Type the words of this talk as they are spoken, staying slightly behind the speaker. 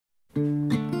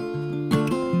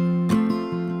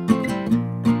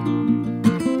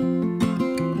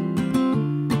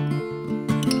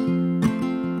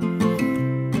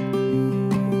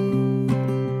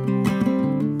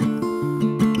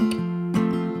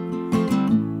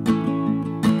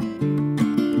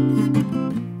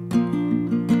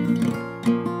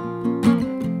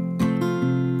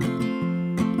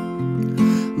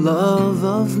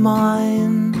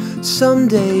mine.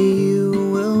 Someday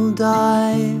you will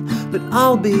die, but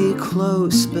I'll be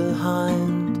close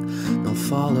behind. I'll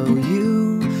follow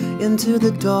you into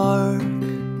the dark.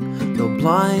 No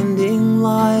blinding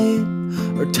light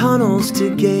or tunnels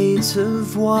to gates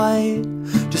of white,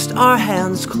 just our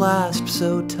hands clasped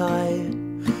so tight,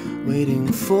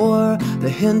 waiting for the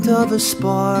hint of a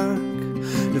spark.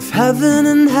 If heaven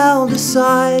and hell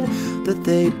decide that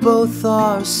they both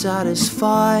are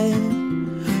satisfied,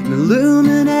 and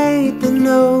illuminate the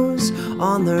nose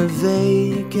on their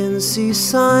vacancy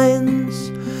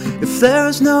signs. If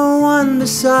there's no one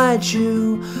beside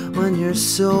you when your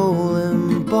soul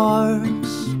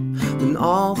embarks, then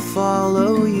I'll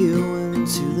follow you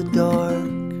into the dark.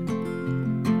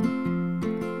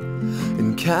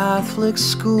 In Catholic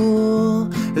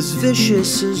school, as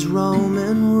vicious as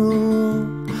Roman rule,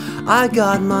 I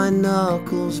got my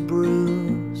knuckles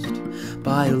bruised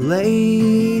by a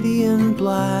lady in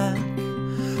black,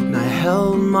 and I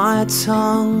held my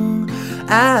tongue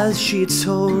as she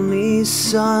told me,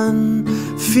 son,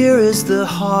 fear is the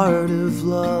heart of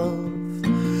love.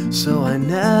 So I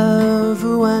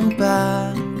never went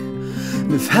back.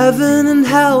 And if heaven and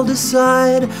hell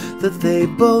decide that they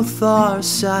both are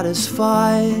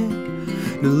satisfied,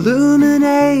 and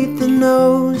illuminate the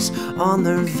nose on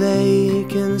their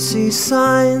vacancy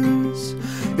signs.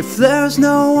 If there's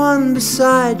no one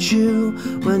beside you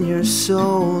when your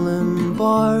soul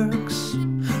embarks,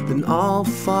 then I'll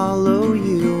follow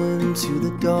you into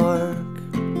the dark.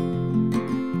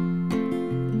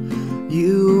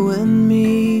 You and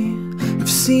me have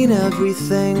seen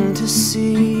everything to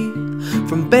see,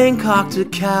 from Bangkok to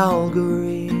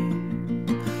Calgary,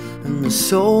 and the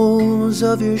soles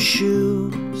of your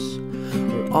shoes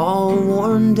are all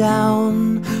worn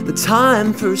down. The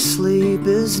time for sleep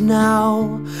is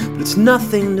now, but it's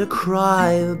nothing to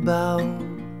cry about,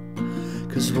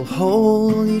 'cause we'll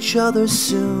hold each other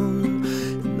soon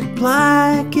in the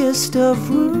blackest of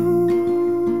rooms.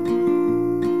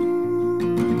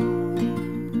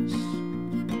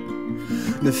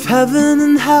 And if heaven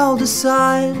and hell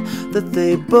decide that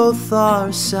they both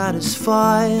are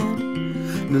satisfied,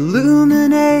 and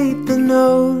illuminate the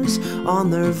nose on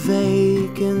their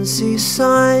vacancy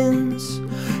signs.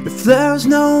 If there's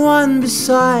no one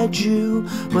beside you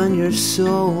when your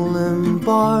soul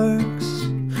embarks,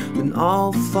 then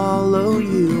I'll follow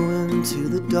you into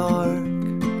the dark.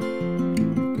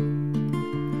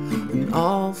 And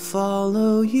I'll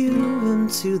follow you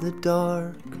into the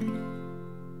dark.